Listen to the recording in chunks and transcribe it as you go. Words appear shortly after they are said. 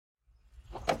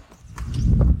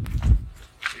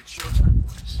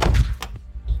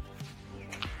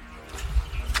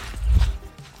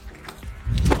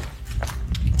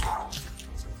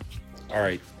All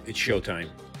right, it's showtime.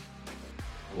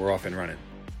 We're off and running.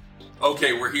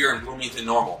 Okay, we're here in Bloomington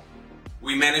Normal.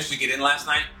 We managed to get in last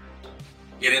night.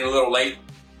 Get in a little late.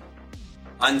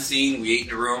 Unseen, we ate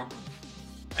in a room.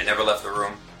 I never left the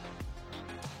room.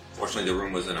 Fortunately, the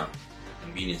room was in a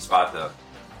convenient spot to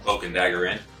cloak and dagger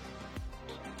in.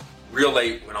 Real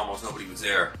late, when almost nobody was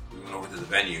there, we went over to the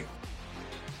venue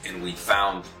and we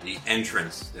found the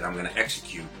entrance that I'm going to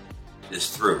execute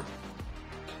this through.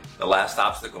 The last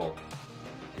obstacle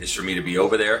is for me to be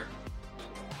over there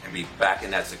and be back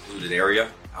in that secluded area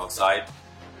outside,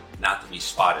 not to be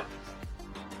spotted.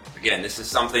 Again, this is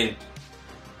something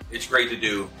it's great to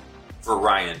do for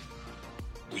Ryan,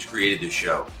 who's created this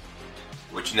show,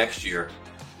 which next year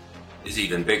is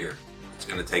even bigger. It's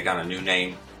going to take on a new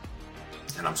name,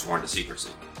 and I'm sworn to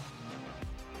secrecy.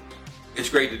 It's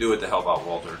great to do it to help out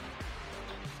Walter.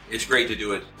 It's great to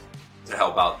do it to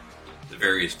help out the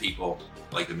various people,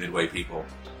 like the Midway people,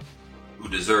 who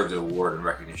deserve the award and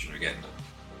recognition they're getting.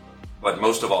 But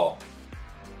most of all,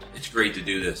 it's great to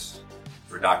do this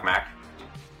for Doc Mack.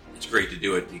 It's great to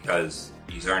do it because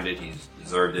he's earned it, he's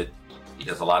deserved it, he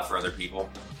does a lot for other people.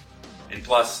 And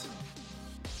plus,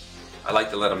 I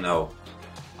like to let him know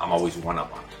I'm always one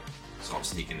up on him, so I'm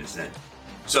sneaking this in.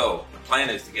 So, the plan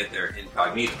is to get there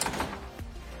incognito.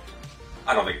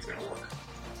 I don't think it's going to work.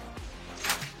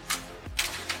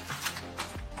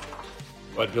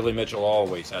 But Billy Mitchell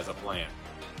always has a plan.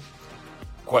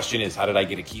 Question is, how did I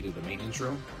get a key to the maintenance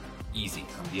room? Easy.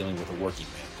 I'm dealing with a working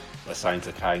man. Assigns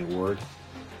a kind word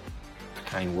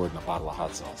and a bottle of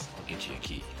hot sauce. I'll get you a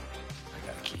key. I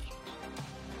got a key.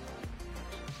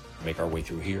 Make our way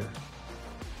through here,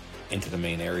 into the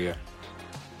main area.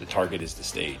 The target is the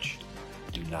stage.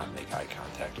 Do not make eye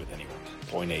contact with anyone.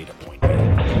 Point A to point B. What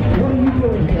are you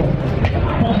doing here?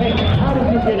 How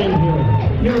did you get in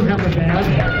here? You don't have a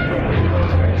badge.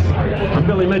 I'm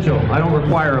Billy Mitchell. I don't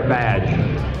require a badge.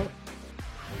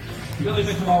 Billy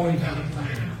Mitchell always has a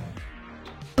badge.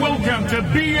 Welcome to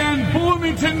BN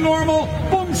Bloomington Normal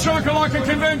Boom Shakalaka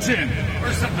Convention,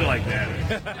 or something like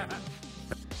that.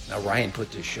 Now, Ryan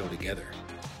put this show together.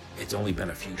 It's only been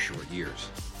a few short years.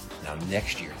 Now,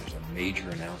 next year, there's a major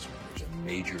announcement. There's a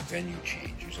major venue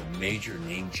change. There's a major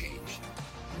name change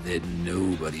that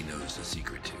nobody knows the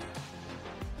secret to.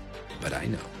 But I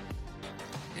know.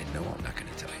 And no, I'm not going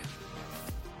to tell you.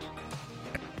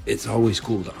 It's always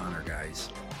cool to honor guys,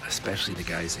 especially the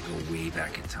guys that go way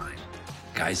back in time.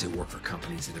 Guys that work for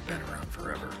companies that have been around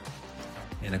forever.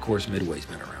 And of course, Midway's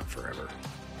been around forever.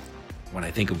 When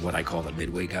I think of what I call the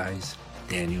Midway guys,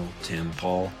 Daniel, Tim,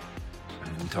 Paul, I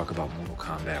mean, we talk about Mortal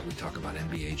Kombat, we talk about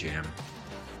NBA Jam.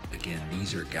 Again,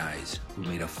 these are guys who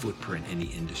made a footprint in the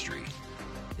industry.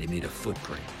 They made a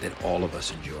footprint that all of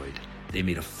us enjoyed. They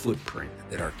made a footprint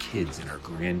that our kids and our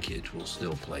grandkids will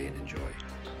still play and enjoy.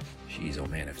 Jeez, oh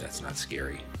man, if that's not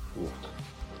scary. Ooh.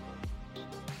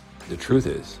 The truth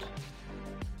is,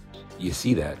 you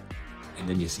see that, and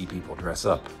then you see people dress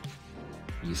up.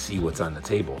 You see what's on the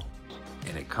table,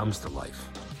 and it comes to life.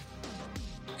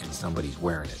 And somebody's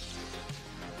wearing it.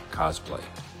 Cosplay.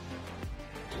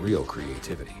 Real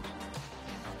creativity.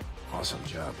 Awesome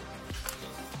job.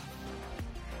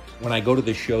 When I go to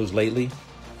the shows lately,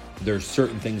 there's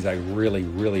certain things I really,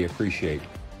 really appreciate.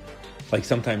 Like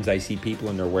sometimes I see people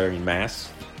and they're wearing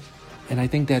masks, and I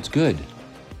think that's good.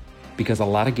 Because a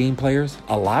lot of game players,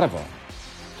 a lot of them,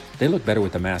 they look better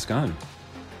with the mask on.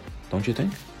 Don't you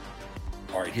think?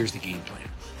 All right, here's the game plan.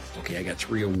 Okay, I got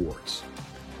 3 awards.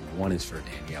 One is for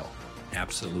Danielle.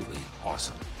 Absolutely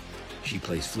awesome. She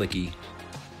plays Flicky.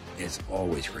 It's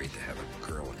always great to have a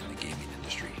girl in the gaming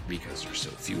industry because there's so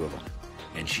few of them.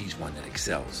 And she's one that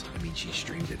excels. I mean, she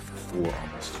streamed it for 4,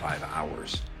 almost 5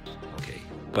 hours. Okay,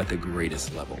 but the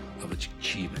greatest level of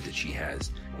achievement that she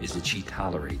has is that she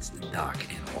tolerates Doc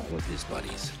and all of his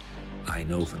buddies. I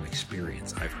know from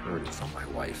experience, I've heard it from my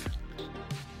wife.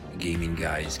 Gaming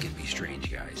guys can be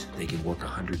strange guys. They can work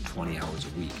 120 hours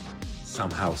a week.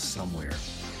 Somehow, somewhere,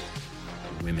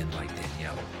 women like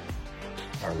Danielle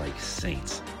are like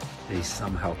saints. They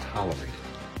somehow tolerate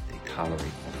it. They tolerate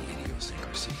all the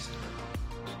idiosyncrasies.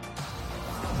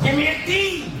 Give me a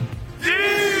D!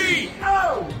 D!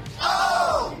 O!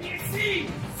 O! Give me a C!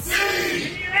 C!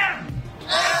 Give me an M!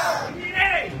 M! Give me an A!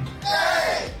 A!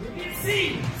 Give me a C!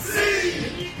 C!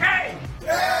 Give me a K! K!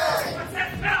 What's that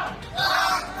spell?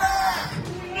 Knockback!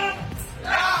 Knock!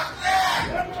 Knockback!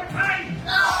 One more time!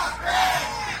 Knockback!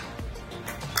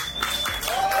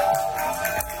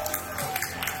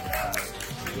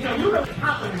 You know, you're really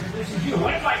confident that this is you.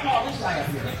 What if I call this guy up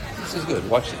here? This is good.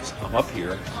 Watch this. I'm up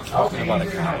here talking about a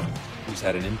guy who's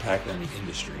had an impact on the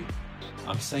industry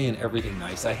I'm saying everything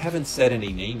nice. I haven't said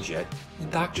any names yet.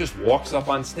 And Doc just walks up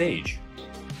on stage.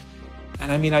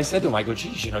 And I mean, I said to him, I go,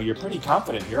 geez, you know, you're pretty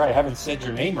confident here. I haven't said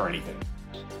your name or anything.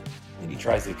 And he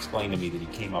tries to explain to me that he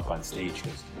came up on stage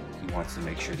because he wants to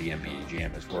make sure the NBA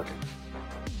Jam is working.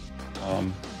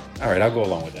 All right, I'll go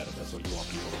along with that if that's what you want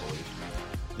people to believe.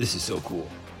 This is so cool.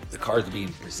 The cards are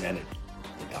being presented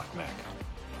to Doc Mack.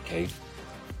 Okay?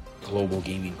 Global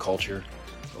gaming culture.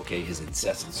 Okay, his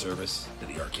incessant service to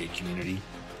the arcade community.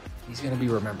 He's going to be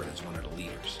remembered as one of the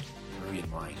leaders.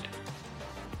 Brilliant mind.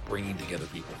 Bringing together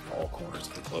people from all corners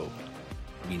of the globe.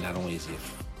 I mean, not only is he a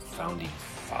founding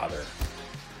father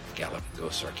of Gallop and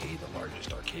Ghost Arcade, the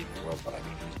largest arcade in the world, but I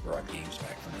mean, he's brought games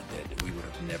back from the dead that we would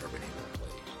have never been able to play.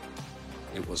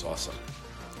 It was awesome.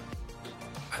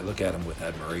 I look at him with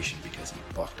admiration because he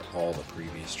bucked all the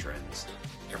previous trends.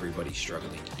 Everybody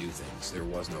struggling to do things. There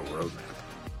was no roadmap.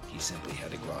 He simply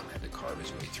had to go out and had to carve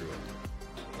his way through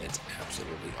it. It's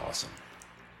absolutely awesome.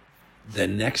 The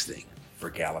next thing for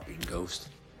Galloping Ghost,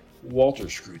 Walter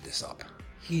screwed this up.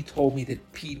 He told me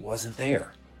that Pete wasn't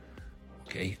there.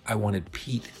 Okay, I wanted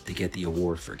Pete to get the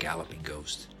award for Galloping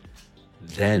Ghost.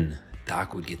 Then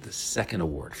Doc would get the second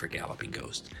award for Galloping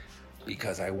Ghost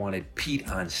because I wanted Pete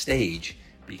on stage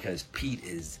because Pete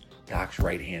is Doc's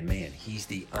right-hand man. He's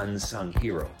the unsung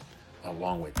hero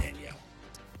along with Danielle.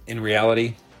 In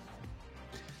reality,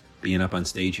 being up on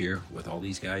stage here with all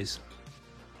these guys,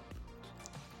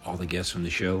 all the guests from the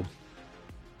show,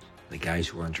 the guys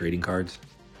who are on trading cards,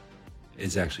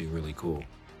 it's actually really cool.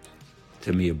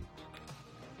 To me,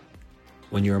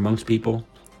 when you're amongst people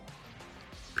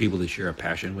that share a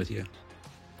passion with you,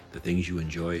 the things you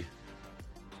enjoy,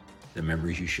 the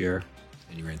memories you share,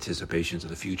 and your anticipations of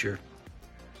the future,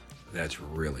 that's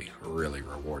really, really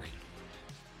rewarding.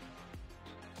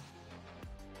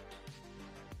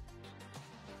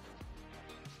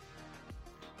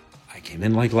 I came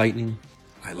in like lightning,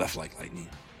 I left like lightning.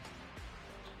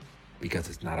 Because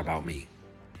it's not about me.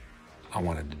 I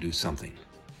wanted to do something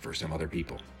for some other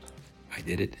people. I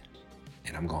did it,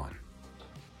 and I'm gone.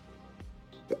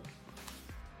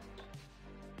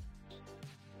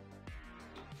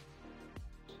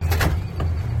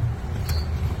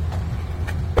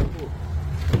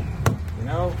 You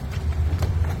know,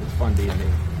 it's fun being me.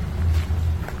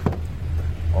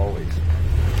 Always.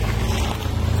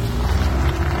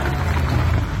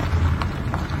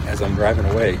 As I'm driving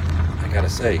away, I gotta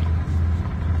say,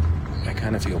 I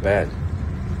kind of feel bad.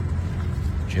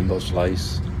 Jimbo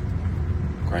Slice,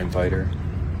 Crime Fighter,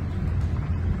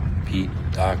 Pete,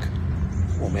 Doc.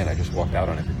 Oh man, I just walked out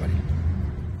on everybody.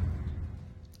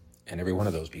 And every one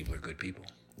of those people are good people.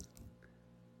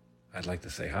 I'd like to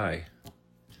say hi,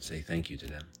 say thank you to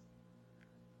them.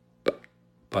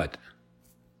 But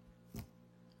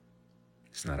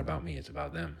it's not about me, it's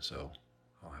about them, so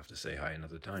I'll have to say hi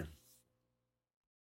another time.